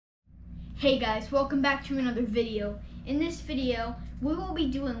Hey guys, welcome back to another video. In this video, we will be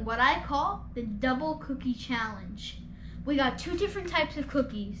doing what I call the double cookie challenge. We got two different types of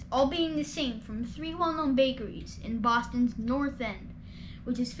cookies, all being the same from three well-known bakeries in Boston's North End,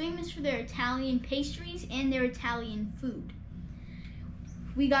 which is famous for their Italian pastries and their Italian food.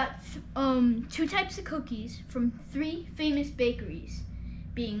 We got two types of cookies from three famous bakeries,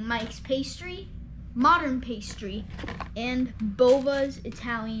 being Mike's Pastry, Modern Pastry, and Bova's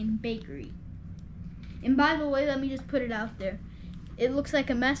Italian Bakery. And by the way, let me just put it out there. It looks like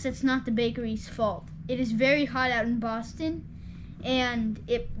a mess. It's not the bakery's fault. It is very hot out in Boston, and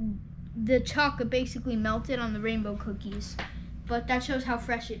the chocolate basically melted on the rainbow cookies. But that shows how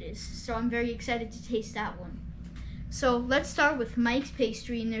fresh it is. So I'm very excited to taste that one. So let's start with Mike's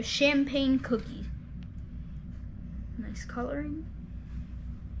Pastry and their champagne cookie. Nice coloring.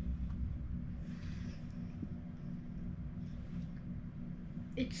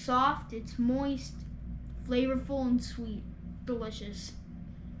 It's soft, it's moist, flavorful, and sweet. Delicious.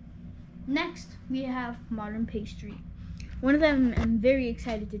 Next, we have Modern Pastry. One of them I'm very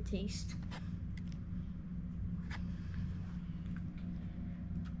excited to taste.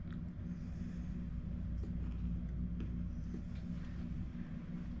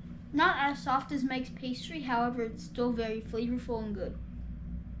 Not as soft as Mike's Pastry, however, it's still very flavorful and good.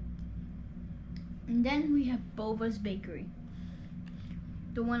 And then we have Bova's Bakery,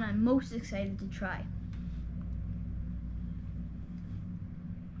 the one I'm most excited to try.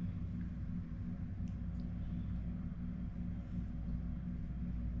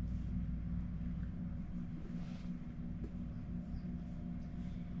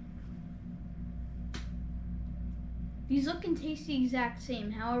 These look and taste the exact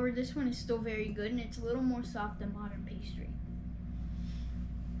same, however this one is still very good and it's a little more soft than Modern Pastry.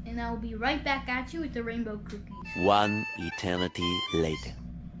 And I will be right back at you with the rainbow cookies. One eternity later.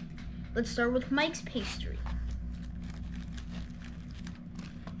 Let's start with Mike's Pastry.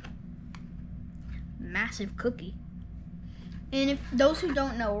 Massive cookie. And if those who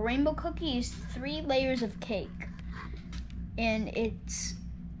don't know, a rainbow cookie is 3 layers of cake. And it's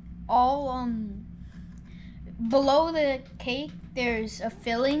all below the cake there's a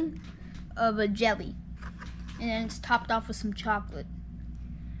filling of a jelly. And then it's topped off with some chocolate.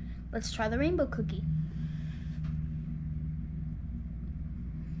 Let's try the rainbow cookie.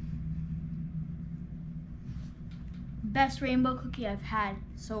 Best rainbow cookie I've had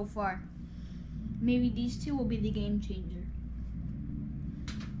so far. Maybe these two will be the game changer.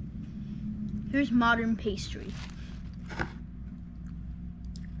 Here's Modern Pastry.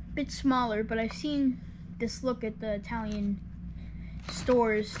 Bit smaller, but I've seen this look at the Italian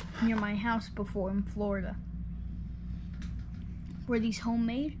stores near my house before in Florida. Were these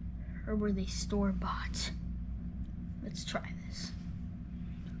homemade or were they store-bought? Let's try this.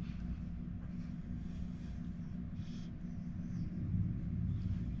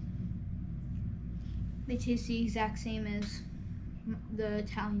 They taste the exact same as the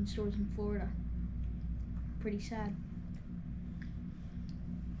Italian stores in Florida. Pretty sad.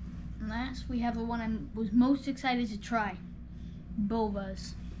 And last, we have the one I was most excited to try,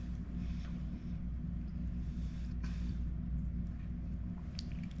 Bova's.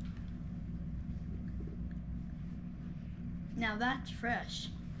 Now that's fresh.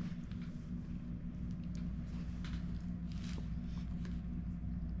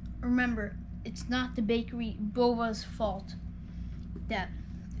 Remember, it's not the bakery Bova's fault that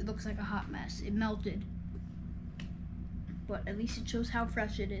it looks like a hot mess. It melted. But at least it shows how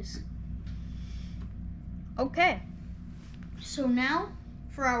fresh it is. Okay, so now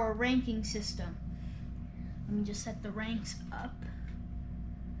for our ranking system. Let me just set the ranks up.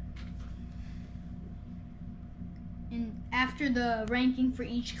 And after the ranking for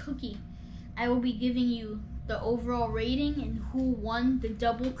each cookie, I will be giving you the overall rating and who won the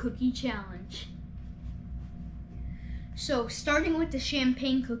double cookie challenge. So starting with the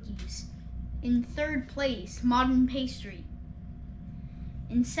champagne cookies. In third place, Modern Pastry.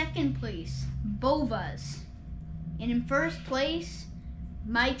 In second place, Bova's. And in first place,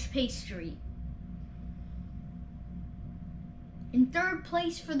 Mike's Pastry. In third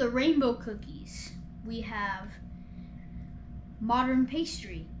place for the rainbow cookies, we have Modern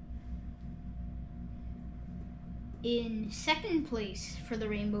Pastry. In second place for the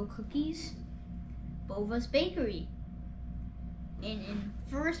rainbow cookies, Bova's Bakery. And in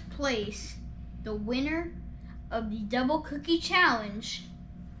first place, the winner of the double cookie challenge,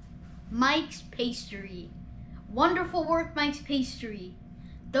 Mike's Pastry. Wonderful work, Mike's Pastry.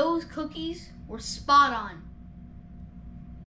 Those cookies were spot on.